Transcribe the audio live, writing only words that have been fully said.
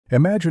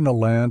Imagine a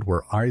land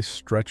where ice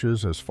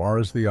stretches as far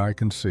as the eye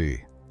can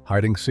see,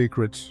 hiding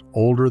secrets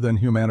older than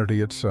humanity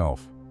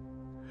itself.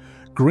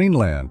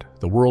 Greenland,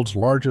 the world's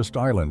largest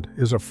island,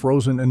 is a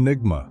frozen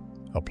enigma,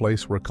 a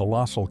place where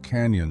colossal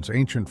canyons,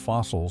 ancient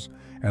fossils,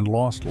 and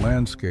lost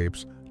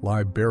landscapes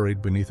lie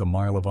buried beneath a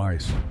mile of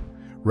ice.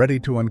 Ready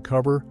to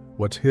uncover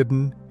what's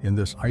hidden in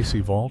this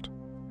icy vault?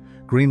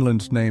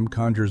 Greenland's name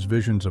conjures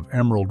visions of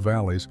emerald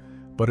valleys,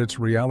 but its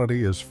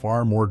reality is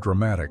far more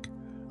dramatic.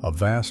 A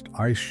vast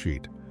ice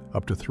sheet,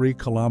 up to 3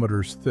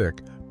 kilometers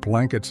thick,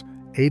 blankets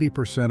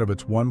 80% of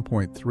its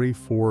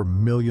 1.34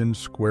 million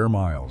square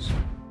miles.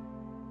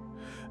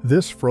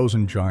 This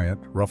frozen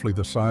giant, roughly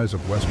the size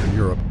of Western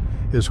Europe,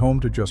 is home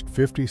to just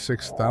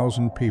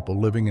 56,000 people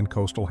living in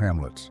coastal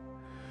hamlets.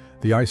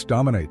 The ice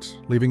dominates,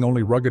 leaving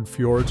only rugged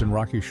fjords and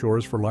rocky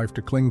shores for life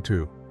to cling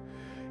to.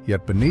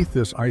 Yet beneath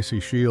this icy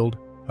shield,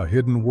 a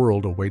hidden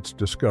world awaits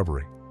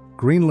discovery.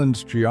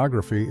 Greenland's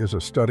geography is a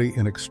study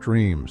in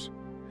extremes.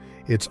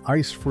 Its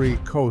ice-free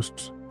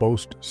coasts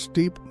boast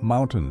steep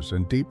mountains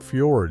and deep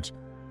fjords,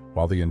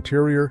 while the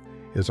interior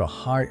is a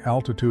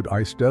high-altitude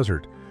ice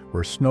desert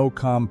where snow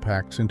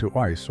compacts into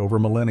ice over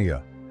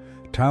millennia.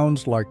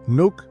 Towns like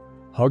Nuuk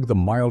hug the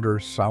milder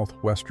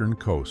southwestern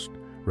coast,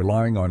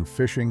 relying on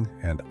fishing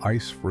and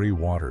ice-free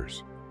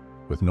waters.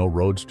 With no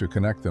roads to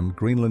connect them,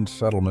 Greenland's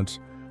settlements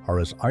are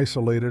as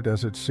isolated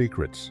as its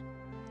secrets.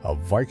 A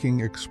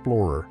Viking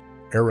explorer,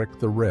 Eric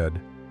the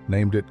Red,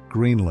 named it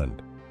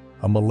Greenland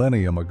a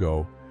millennium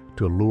ago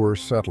to lure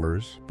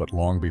settlers, but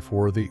long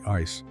before the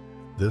ice,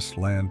 this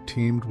land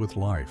teemed with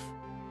life.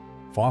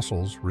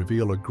 Fossils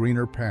reveal a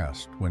greener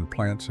past when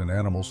plants and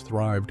animals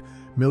thrived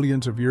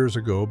millions of years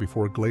ago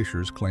before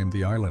glaciers claimed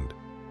the island.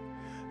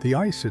 The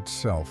ice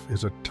itself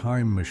is a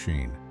time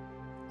machine.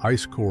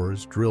 Ice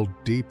cores drilled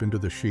deep into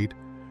the sheet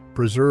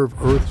preserve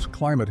Earth's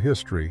climate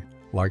history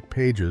like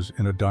pages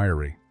in a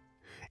diary.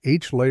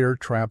 Each layer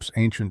traps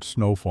ancient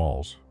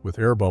snowfalls, with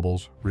air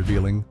bubbles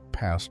revealing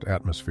past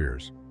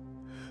atmospheres.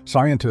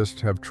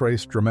 Scientists have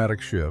traced dramatic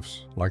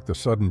shifts, like the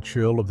sudden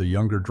chill of the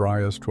Younger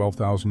Dryas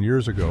 12,000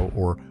 years ago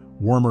or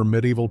warmer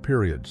medieval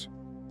periods.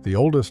 The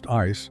oldest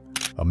ice,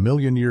 a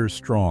million years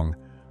strong,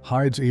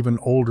 hides even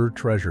older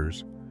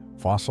treasures.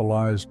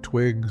 Fossilized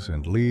twigs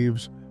and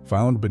leaves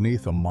found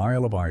beneath a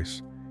mile of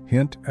ice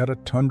hint at a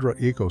tundra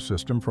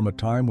ecosystem from a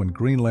time when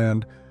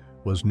Greenland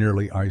was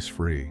nearly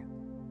ice-free.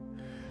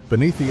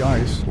 Beneath the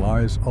ice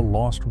lies a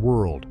lost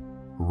world.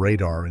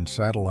 Radar and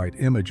satellite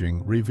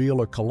imaging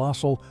reveal a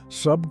colossal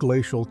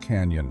subglacial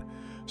canyon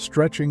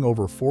stretching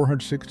over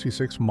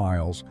 466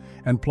 miles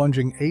and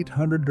plunging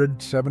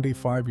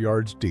 875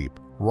 yards deep,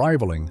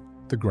 rivaling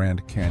the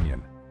Grand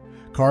Canyon.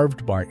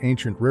 Carved by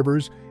ancient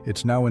rivers,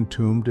 it's now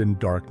entombed in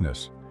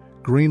darkness.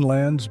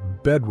 Greenland's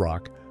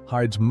bedrock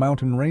hides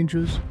mountain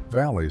ranges,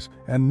 valleys,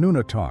 and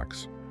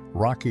nunataks,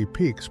 rocky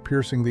peaks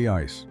piercing the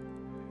ice.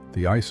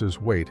 The ice's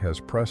weight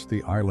has pressed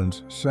the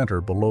island's center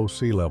below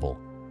sea level,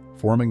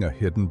 forming a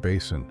hidden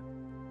basin.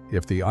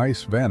 If the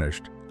ice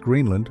vanished,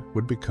 Greenland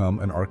would become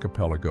an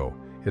archipelago,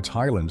 its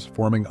highlands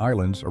forming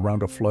islands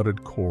around a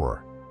flooded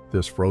core.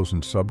 This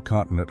frozen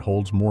subcontinent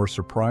holds more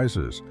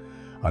surprises.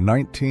 A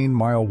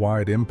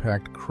 19-mile-wide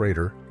impact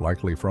crater,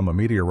 likely from a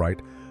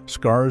meteorite,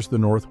 scars the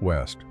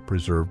northwest,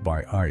 preserved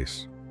by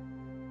ice.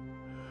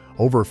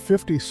 Over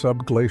 50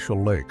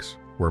 subglacial lakes,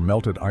 where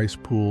melted ice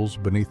pools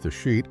beneath the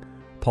sheet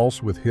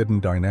pulse with hidden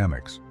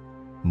dynamics.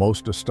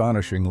 Most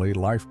astonishingly,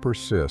 life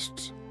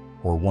persists,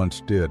 or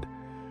once did.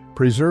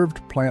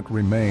 Preserved plant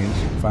remains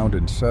found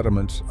in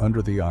sediments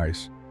under the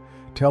ice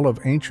tell of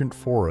ancient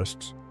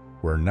forests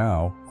where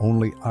now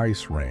only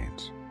ice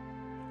reigns.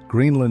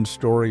 Greenland's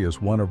story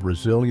is one of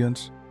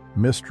resilience,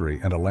 mystery,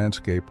 and a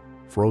landscape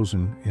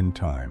frozen in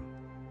time.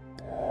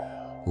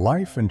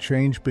 Life and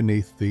change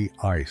beneath the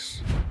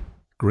ice.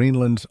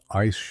 Greenland's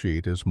ice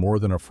sheet is more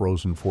than a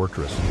frozen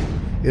fortress.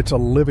 It's a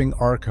living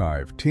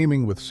archive,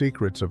 teeming with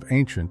secrets of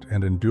ancient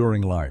and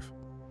enduring life.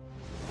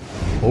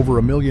 Over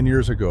 1 million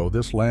years ago,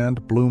 this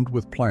land bloomed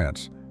with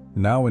plants,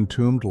 now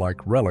entombed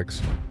like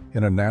relics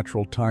in a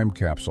natural time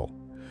capsule.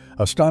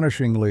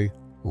 Astonishingly,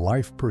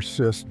 life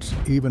persists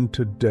even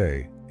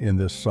today in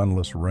this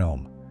sunless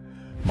realm.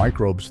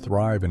 Microbes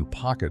thrive in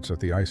pockets at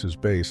the ice's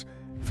base,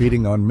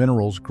 feeding on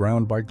minerals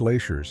ground by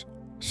glaciers.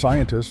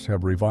 Scientists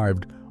have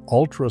revived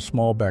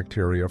ultra-small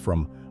bacteria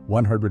from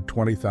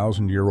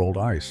 120,000-year-old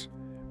ice,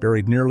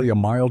 buried nearly a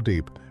mile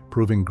deep,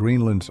 proving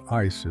Greenland's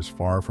ice is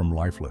far from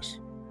lifeless.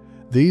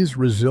 These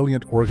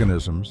resilient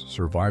organisms,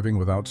 surviving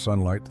without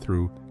sunlight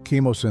through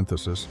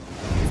chemosynthesis,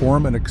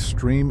 form an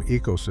extreme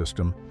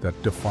ecosystem that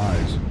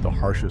defies the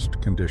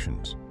harshest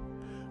conditions.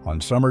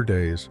 On summer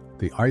days,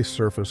 the ice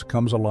surface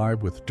comes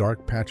alive with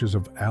dark patches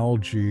of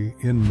algae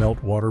in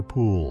meltwater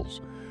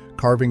pools,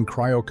 carving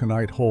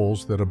cryoconite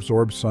holes that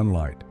absorb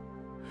sunlight.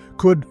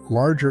 Could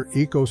larger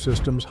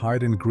ecosystems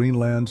hide in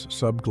Greenland's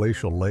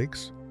subglacial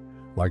lakes,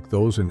 like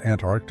those in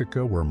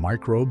Antarctica where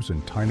microbes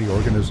and tiny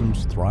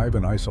organisms thrive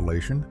in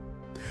isolation?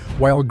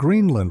 While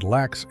Greenland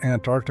lacks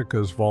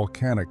Antarctica's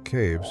volcanic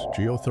caves,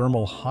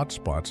 geothermal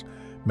hotspots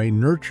may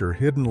nurture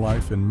hidden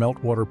life in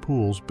meltwater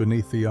pools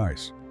beneath the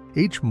ice.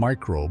 Each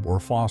microbe or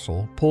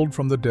fossil pulled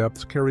from the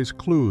depths carries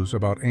clues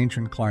about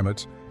ancient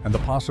climates and the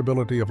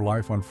possibility of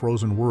life on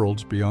frozen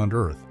worlds beyond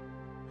Earth.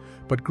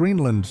 But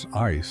Greenland's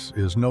ice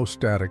is no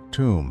static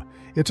tomb.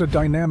 It's a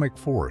dynamic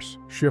force,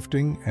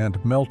 shifting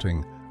and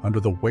melting under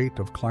the weight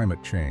of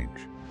climate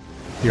change.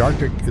 The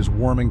Arctic is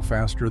warming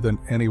faster than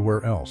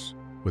anywhere else,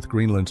 with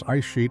Greenland's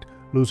ice sheet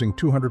losing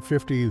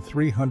 250 to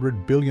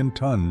 300 billion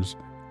tons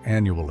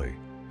annually.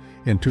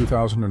 In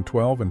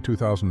 2012 and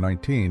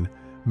 2019,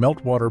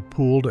 meltwater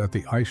pooled at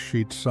the ice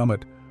sheet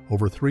summit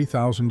over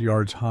 3,000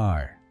 yards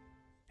high.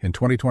 In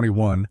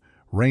 2021,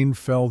 rain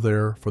fell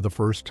there for the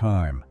first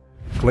time.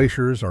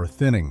 Glaciers are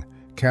thinning,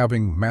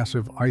 calving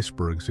massive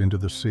icebergs into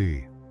the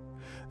sea.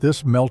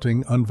 This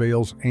melting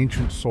unveils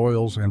ancient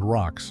soils and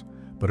rocks,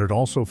 but it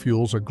also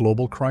fuels a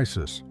global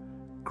crisis.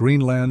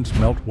 Greenland's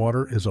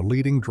meltwater is a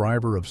leading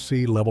driver of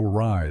sea level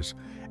rise,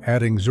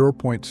 adding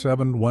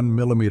 0.71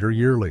 millimeter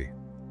yearly.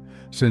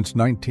 Since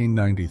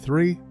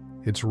 1993,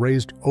 it's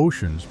raised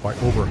oceans by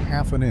over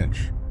half an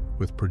inch,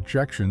 with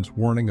projections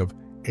warning of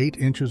 8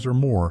 inches or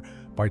more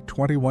by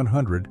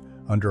 2100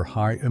 under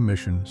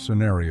high-emission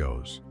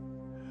scenarios.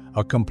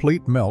 A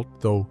complete melt,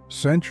 though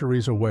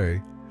centuries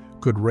away,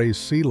 could raise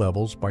sea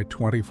levels by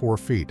 24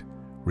 feet,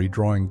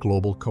 redrawing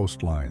global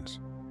coastlines.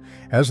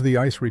 As the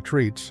ice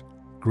retreats,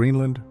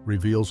 Greenland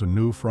reveals a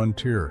new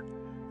frontier.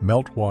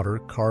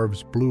 Meltwater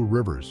carves blue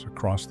rivers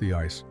across the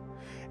ice,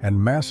 and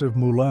massive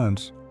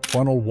moulins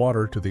funnel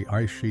water to the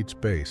ice sheet's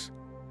base,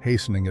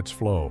 hastening its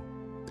flow.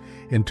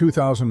 In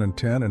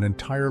 2010, an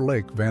entire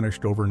lake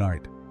vanished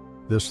overnight.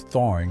 This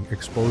thawing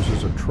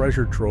exposes a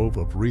treasure trove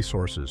of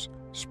resources,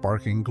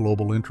 sparking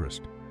global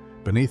interest.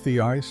 Beneath the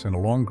ice and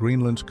along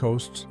Greenland's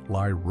coasts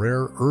lie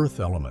rare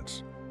earth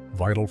elements,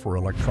 vital for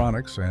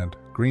electronics and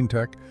green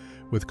tech,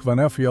 with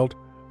Kvanefjeld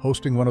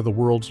hosting one of the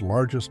world's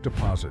largest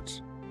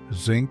deposits.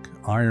 Zinc,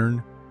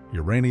 iron,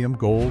 uranium,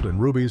 gold,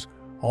 and rubies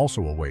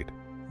also await,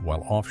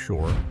 while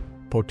offshore,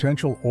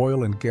 potential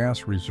oil and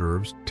gas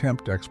reserves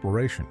tempt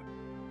exploration.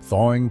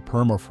 Thawing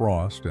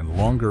permafrost and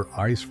longer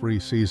ice-free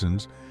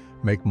seasons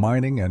make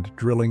mining and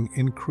drilling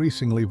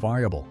increasingly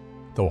viable,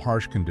 though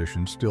harsh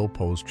conditions still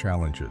pose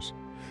challenges.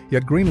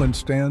 Yet Greenland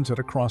stands at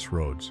a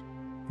crossroads.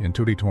 In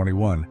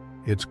 2021,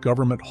 its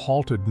government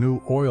halted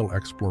new oil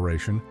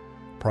exploration,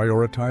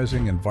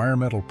 prioritizing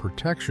environmental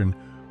protection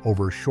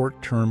over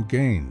short-term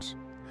gains.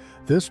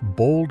 This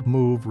bold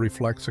move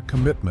reflects a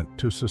commitment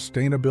to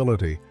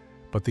sustainability,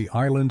 but the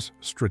island's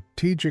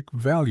strategic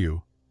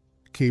value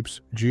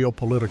keeps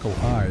geopolitical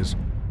eyes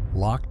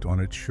locked on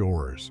its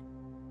shores.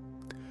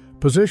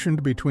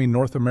 Positioned between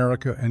North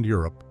America and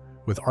Europe,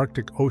 with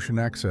Arctic Ocean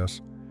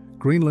access,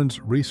 Greenland's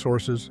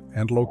resources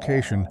and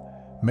location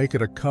make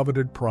it a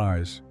coveted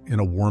prize in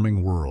a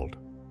warming world.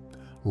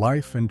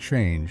 Life and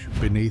change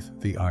beneath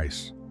the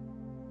ice.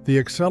 The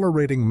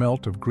accelerating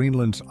melt of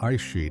Greenland's ice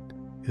sheet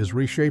is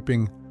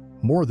reshaping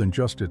more than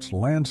just its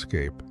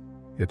landscape.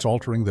 It's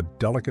altering the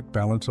delicate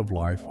balance of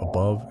life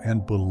above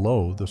and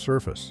below the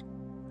surface.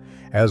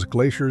 As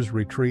glaciers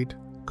retreat,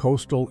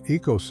 coastal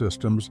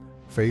ecosystems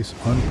face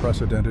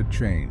unprecedented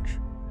change.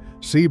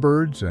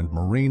 Seabirds and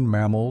marine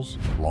mammals,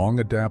 long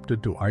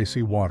adapted to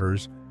icy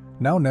waters,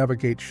 now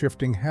navigate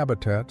shifting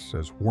habitats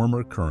as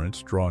warmer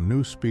currents draw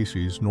new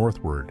species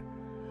northward.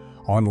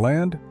 On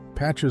land,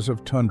 patches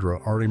of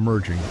tundra are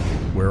emerging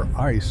where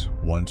ice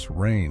once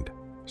reigned,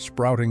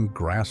 sprouting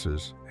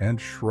grasses and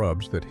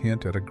shrubs that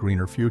hint at a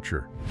greener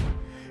future.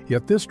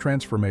 Yet this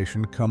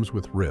transformation comes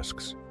with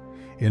risks.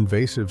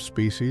 Invasive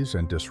species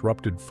and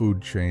disrupted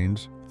food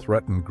chains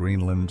threaten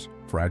Greenland's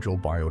fragile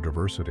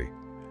biodiversity,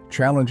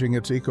 challenging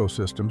its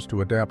ecosystems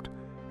to adapt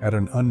at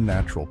an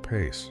unnatural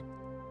pace.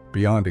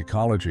 Beyond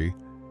ecology,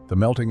 the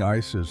melting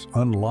ice is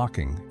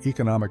unlocking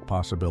economic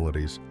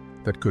possibilities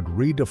that could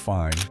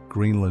redefine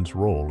Greenland's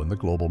role in the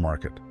global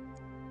market.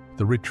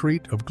 The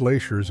retreat of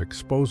glaciers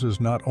exposes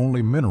not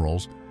only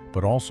minerals,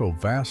 but also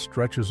vast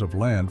stretches of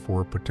land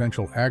for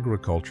potential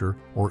agriculture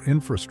or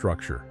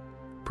infrastructure,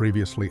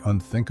 previously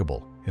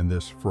unthinkable in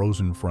this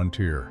frozen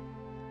frontier.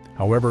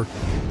 However,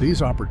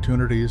 these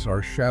opportunities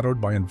are shadowed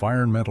by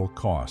environmental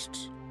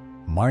costs.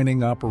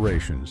 Mining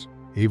operations,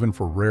 even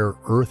for rare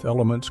earth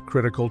elements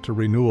critical to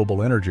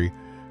renewable energy,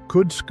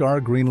 could scar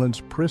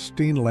Greenland's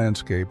pristine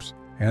landscapes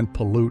and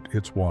pollute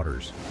its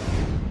waters.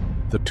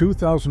 The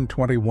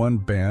 2021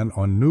 ban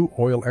on new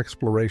oil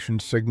exploration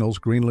signals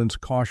Greenland's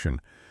caution,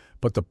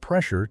 but the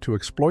pressure to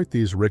exploit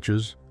these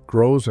riches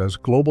grows as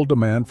global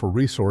demand for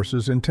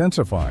resources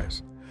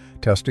intensifies,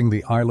 testing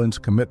the island's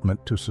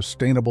commitment to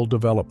sustainable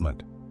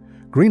development.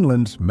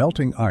 Greenland's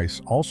melting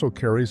ice also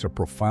carries a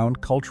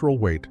profound cultural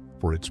weight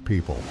for its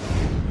people.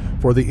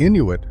 For the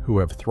Inuit, who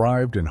have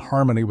thrived in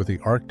harmony with the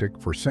Arctic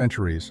for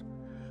centuries,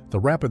 the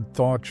rapid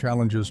thaw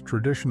challenges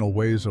traditional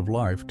ways of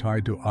life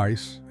tied to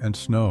ice and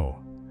snow.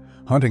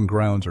 Hunting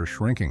grounds are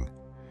shrinking,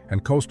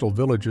 and coastal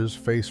villages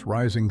face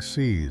rising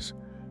seas,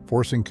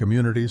 forcing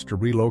communities to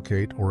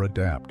relocate or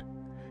adapt.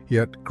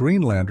 Yet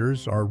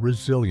Greenlanders are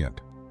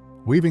resilient,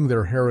 weaving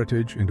their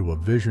heritage into a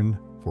vision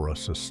for a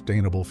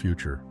sustainable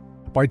future.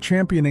 By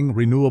championing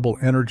renewable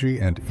energy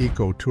and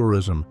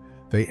ecotourism,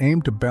 they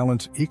aim to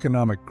balance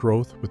economic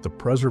growth with the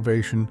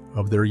preservation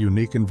of their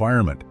unique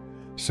environment,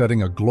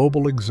 setting a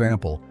global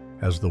example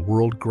as the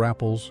world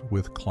grapples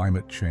with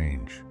climate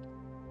change.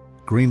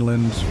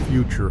 Greenland's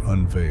future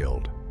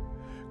unveiled.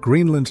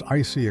 Greenland's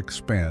icy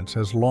expanse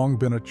has long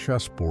been a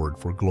chessboard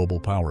for global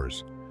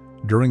powers.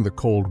 During the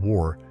Cold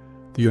War,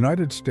 the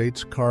United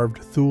States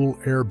carved Thule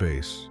Air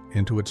Base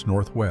into its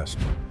northwest,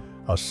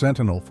 a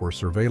sentinel for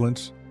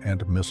surveillance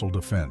and missile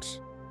defense.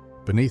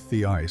 Beneath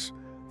the ice,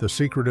 the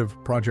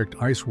secretive Project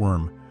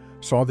Iceworm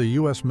saw the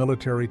U.S.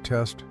 military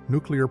test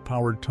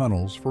nuclear-powered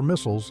tunnels for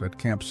missiles at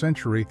Camp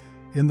Century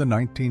in the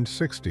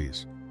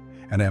 1960s,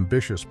 an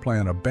ambitious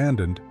plan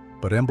abandoned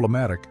but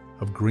emblematic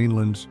of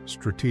Greenland's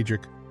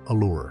strategic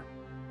allure.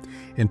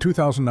 In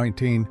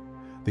 2019,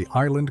 the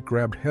island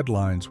grabbed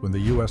headlines when the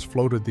U.S.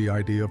 floated the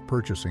idea of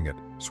purchasing it,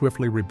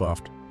 swiftly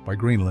rebuffed by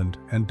Greenland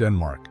and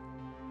Denmark.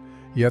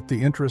 Yet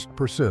the interest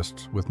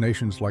persists, with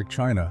nations like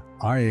China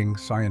eyeing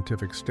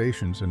scientific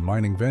stations and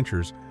mining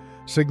ventures,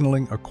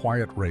 signaling a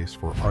quiet race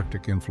for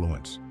Arctic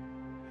influence.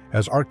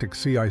 As Arctic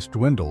sea ice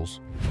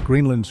dwindles,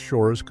 Greenland's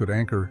shores could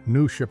anchor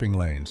new shipping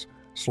lanes,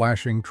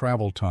 slashing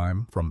travel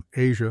time from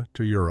Asia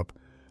to Europe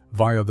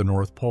via the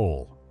North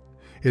Pole.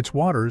 Its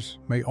waters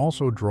may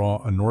also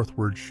draw a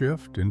northward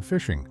shift in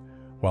fishing,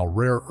 while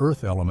rare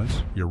earth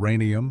elements,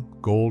 uranium,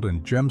 gold,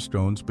 and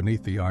gemstones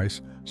beneath the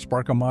ice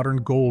spark a modern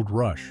gold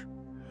rush.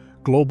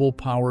 Global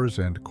powers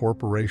and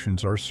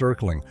corporations are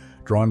circling,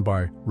 drawn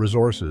by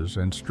resources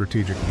and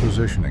strategic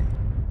positioning.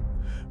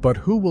 But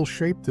who will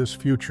shape this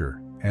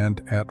future,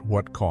 and at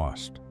what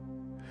cost?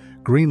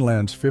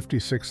 Greenland's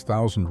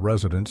 56,000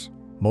 residents,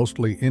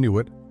 mostly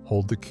Inuit,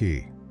 hold the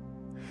key.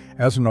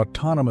 As an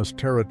autonomous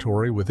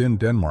territory within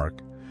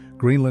Denmark,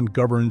 Greenland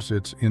governs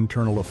its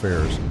internal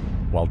affairs,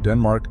 while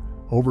Denmark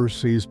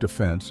oversees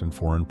defense and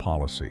foreign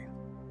policy.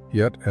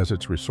 Yet, as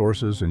its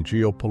resources and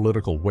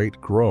geopolitical weight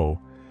grow,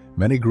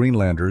 many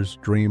Greenlanders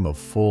dream of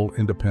full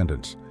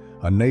independence,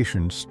 a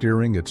nation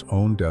steering its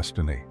own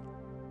destiny.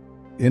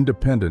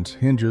 Independence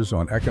hinges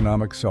on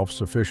economic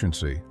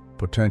self-sufficiency,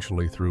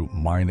 potentially through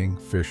mining,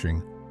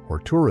 fishing, or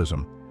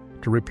tourism,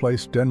 to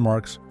replace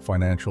Denmark's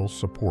financial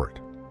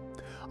support.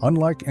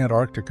 Unlike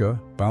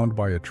Antarctica, bound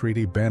by a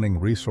treaty banning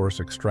resource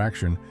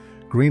extraction,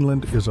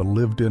 Greenland is a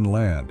lived-in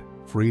land,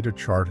 free to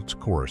chart its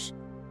course.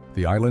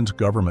 The island's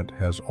government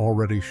has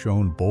already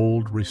shown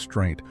bold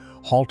restraint,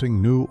 halting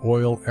new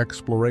oil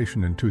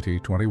exploration in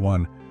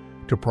 2021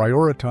 to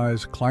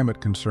prioritize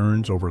climate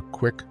concerns over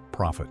quick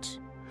profits.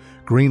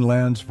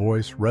 Greenland's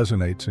voice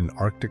resonates in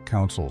Arctic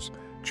councils,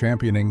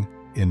 championing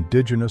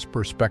indigenous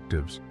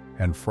perspectives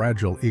and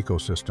fragile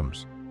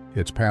ecosystems.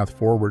 Its path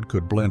forward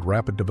could blend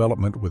rapid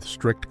development with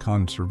strict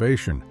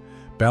conservation,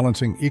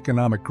 balancing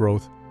economic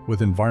growth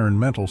with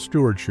environmental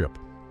stewardship.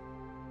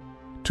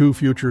 Two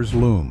futures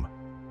loom.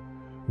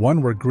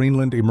 One where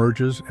Greenland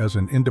emerges as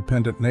an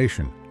independent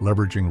nation,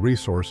 leveraging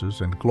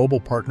resources and global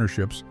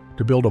partnerships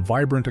to build a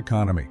vibrant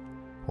economy,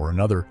 or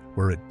another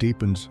where it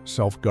deepens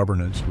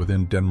self-governance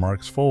within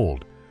Denmark's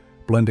fold,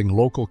 blending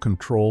local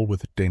control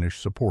with Danish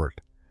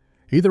support.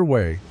 Either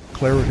way,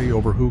 clarity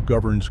over who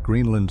governs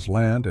Greenland's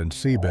land and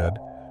seabed,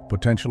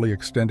 potentially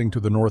extending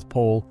to the North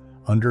Pole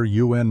under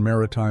UN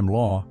maritime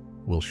law,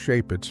 will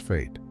shape its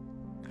fate.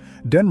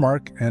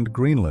 Denmark and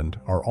Greenland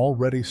are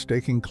already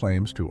staking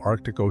claims to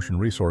Arctic Ocean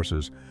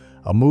resources,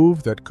 a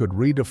move that could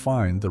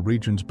redefine the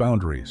region's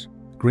boundaries.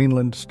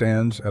 Greenland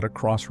stands at a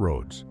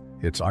crossroads,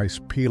 its ice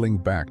peeling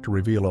back to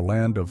reveal a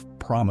land of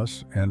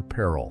promise and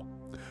peril.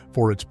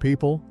 For its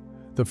people,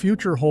 the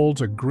future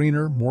holds a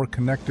greener, more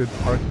connected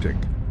Arctic,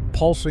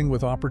 pulsing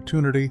with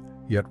opportunity,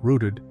 yet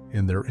rooted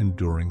in their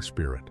enduring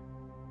spirit.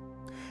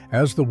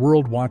 As the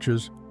world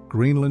watches,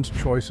 Greenland's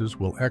choices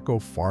will echo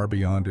far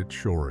beyond its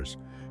shores,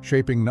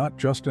 shaping not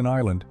just an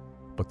island,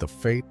 but the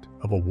fate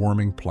of a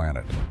warming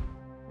planet.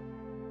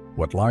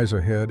 What lies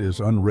ahead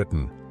is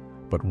unwritten,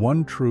 but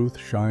one truth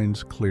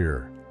shines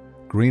clear.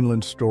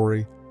 Greenland's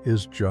story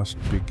is just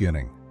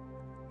beginning.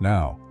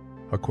 Now,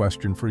 a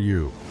question for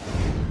you.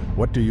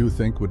 What do you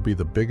think would be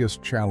the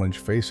biggest challenge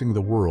facing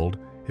the world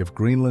if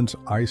Greenland's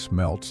ice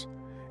melts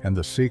and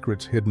the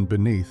secrets hidden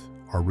beneath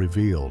are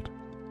revealed?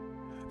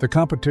 The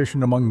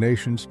competition among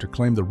nations to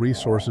claim the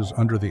resources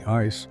under the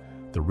ice,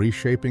 the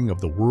reshaping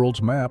of the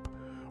world's map,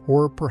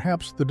 or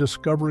perhaps the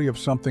discovery of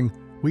something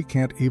we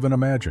can't even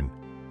imagine.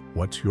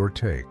 What's your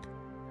take?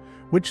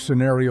 Which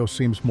scenario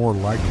seems more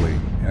likely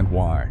and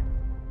why?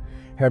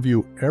 Have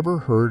you ever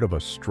heard of a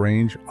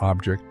strange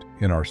object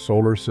in our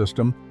solar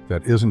system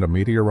that isn't a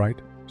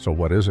meteorite? So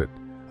what is it?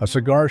 A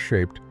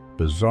cigar-shaped,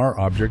 bizarre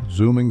object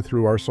zooming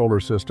through our solar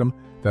system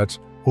that's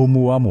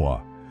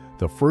Oumuamua,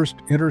 the first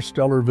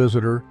interstellar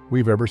visitor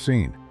we've ever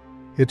seen.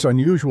 Its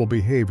unusual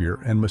behavior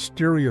and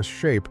mysterious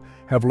shape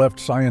have left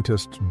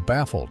scientists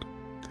baffled.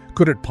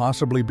 Could it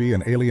possibly be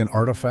an alien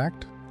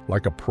artifact,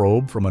 like a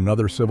probe from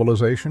another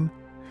civilization?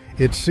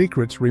 Its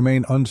secrets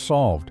remain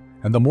unsolved,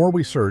 and the more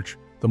we search,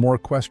 the more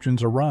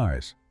questions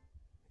arise.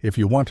 If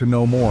you want to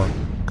know more,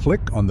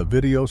 click on the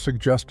video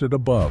suggested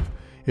above.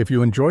 If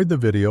you enjoyed the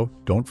video,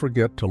 don't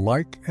forget to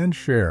like and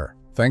share.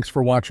 Thanks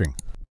for watching.